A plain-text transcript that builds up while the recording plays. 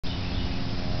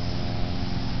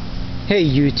Hey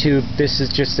YouTube, this is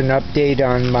just an update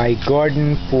on my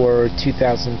garden for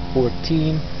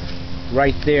 2014.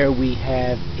 Right there we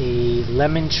have a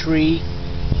lemon tree,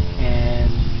 and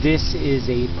this is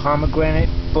a pomegranate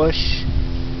bush,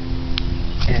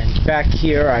 and back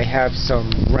here I have some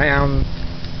round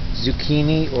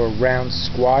zucchini or round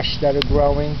squash that are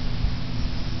growing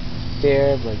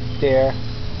there, right there,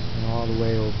 and all the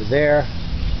way over there.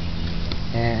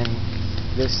 And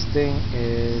this thing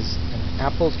is an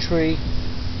apple tree.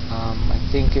 I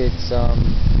think it's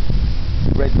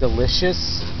Red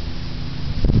Delicious.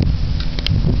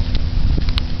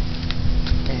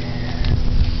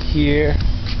 And here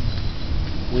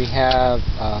we have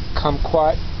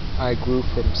kumquat I grew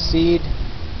from seed.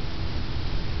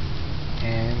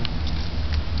 And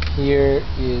here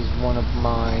is one of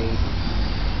my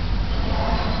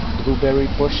blueberry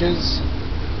bushes.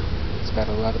 It's got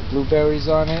a lot of blueberries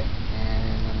on it,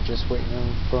 and I'm just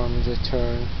waiting for them to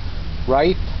turn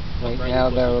ripe. Right now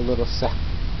they're a little sour.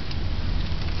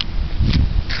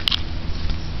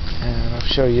 And I'll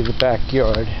show you the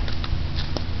backyard.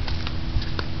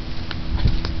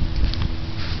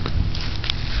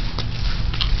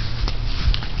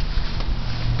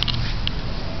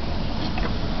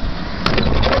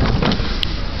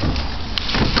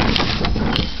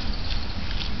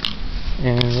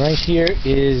 And right here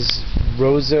is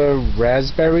Rosa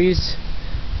raspberries.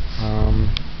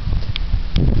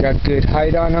 Got good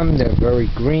height on them. They're very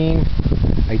green.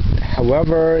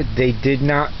 However, they did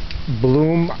not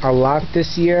bloom a lot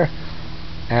this year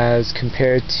as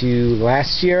compared to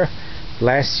last year.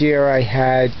 Last year I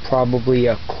had probably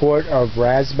a quart of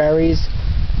raspberries,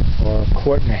 or a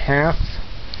quart and a half.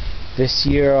 This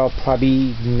year I'll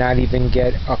probably not even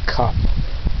get a cup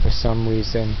for some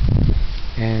reason.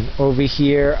 And over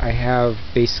here I have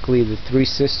basically the three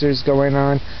sisters going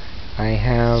on. I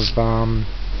have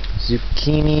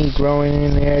zucchini growing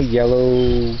in there,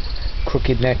 yellow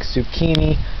crooked neck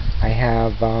zucchini. I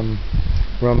have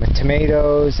Roma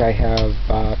tomatoes. I have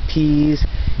peas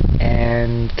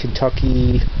and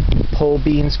Kentucky pole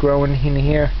beans growing in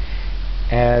here,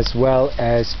 as well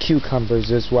as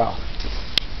cucumbers as well.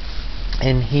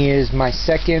 And here's my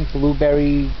second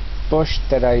blueberry bush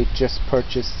that I just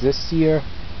purchased this year.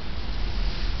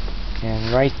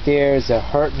 And right there is a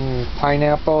Hurton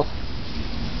pineapple.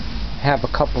 I have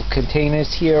a couple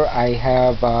containers here. I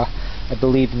have I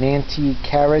believe Nancy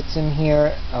carrots in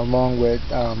here, along with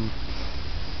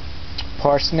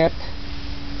parsnip,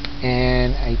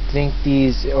 and I think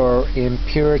these are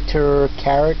Imperator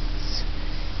carrots,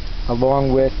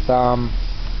 along with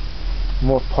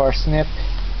more parsnip.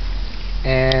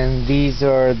 And these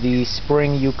are the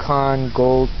spring Yukon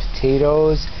gold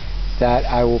potatoes that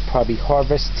I will probably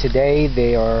harvest today.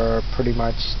 They are pretty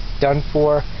much done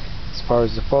for as far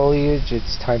as the foliage.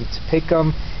 It's time to pick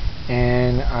them,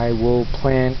 and I will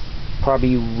plant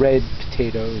probably red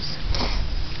potatoes.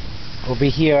 Over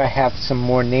here I have some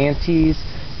more Nancy's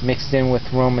mixed in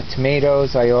with Roma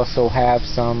tomatoes. I also have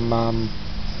some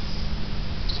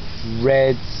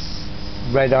red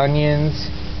onions.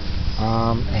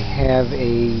 I have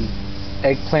a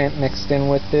eggplant mixed in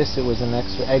with this. It was an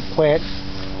extra eggplant.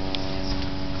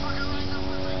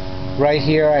 Right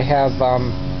here I have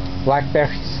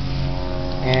blackberries,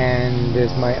 and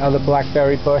there's my other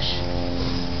blackberry bush.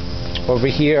 Over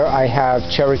here I have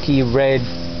Cherokee red,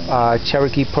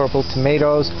 Cherokee purple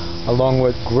tomatoes, along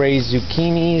with gray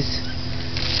zucchinis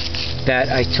that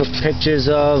I took pictures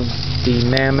of, the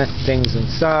mammoth things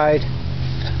inside.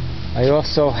 I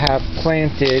also have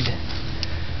planted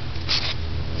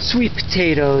sweet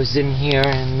potatoes in here,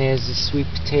 and there's the sweet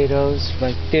potatoes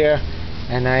right there.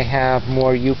 And I have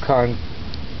more Yukon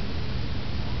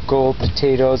gold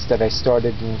potatoes that I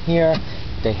started in here.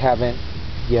 They haven't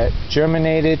yet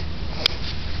germinated.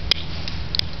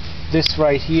 This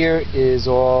right here is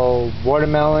all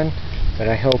watermelon that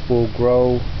I hope will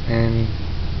grow, and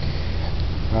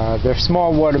they're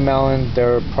small watermelon.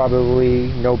 They're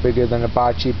probably no bigger than a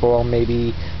bocce ball,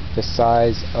 maybe the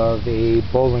size of a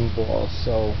bowling ball.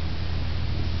 So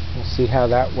we'll see how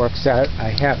that works out. I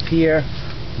have here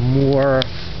more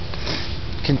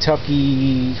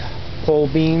Kentucky pole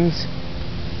beans,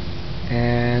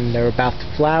 and they're about to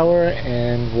flower,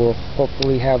 and we'll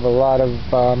hopefully have a lot of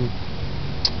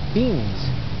beans.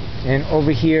 And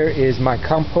over here is my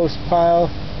compost pile.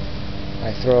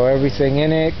 I throw everything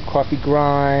in it: coffee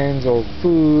grinds, old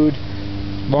food,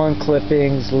 lawn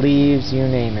clippings, leaves, you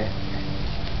name it.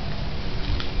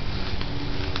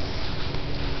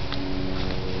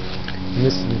 And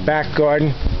this is the back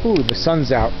garden. Ooh, the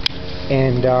sun's out.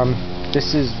 And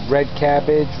this is red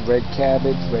cabbage, red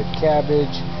cabbage, red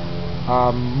cabbage.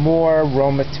 More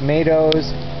Roma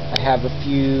tomatoes. I have a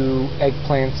few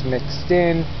eggplants mixed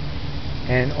in,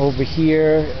 and over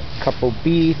here a couple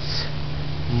beets,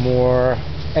 more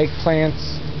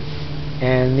eggplants,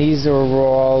 and these are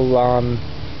all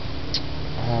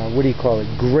what do you call it,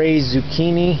 gray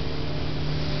zucchini.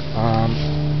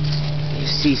 You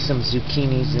see some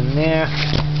zucchinis in there,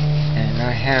 and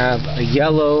I have a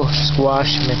yellow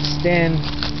squash mixed in,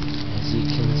 as you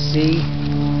can see.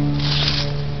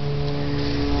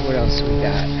 What else we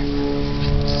got?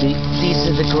 See, these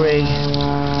are the gray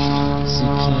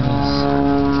zucchinis.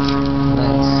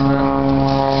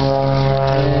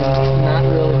 Not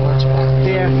really much back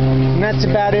there. And that's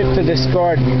about it for this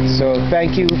garden. So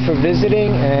thank you for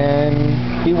visiting,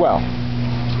 and be well.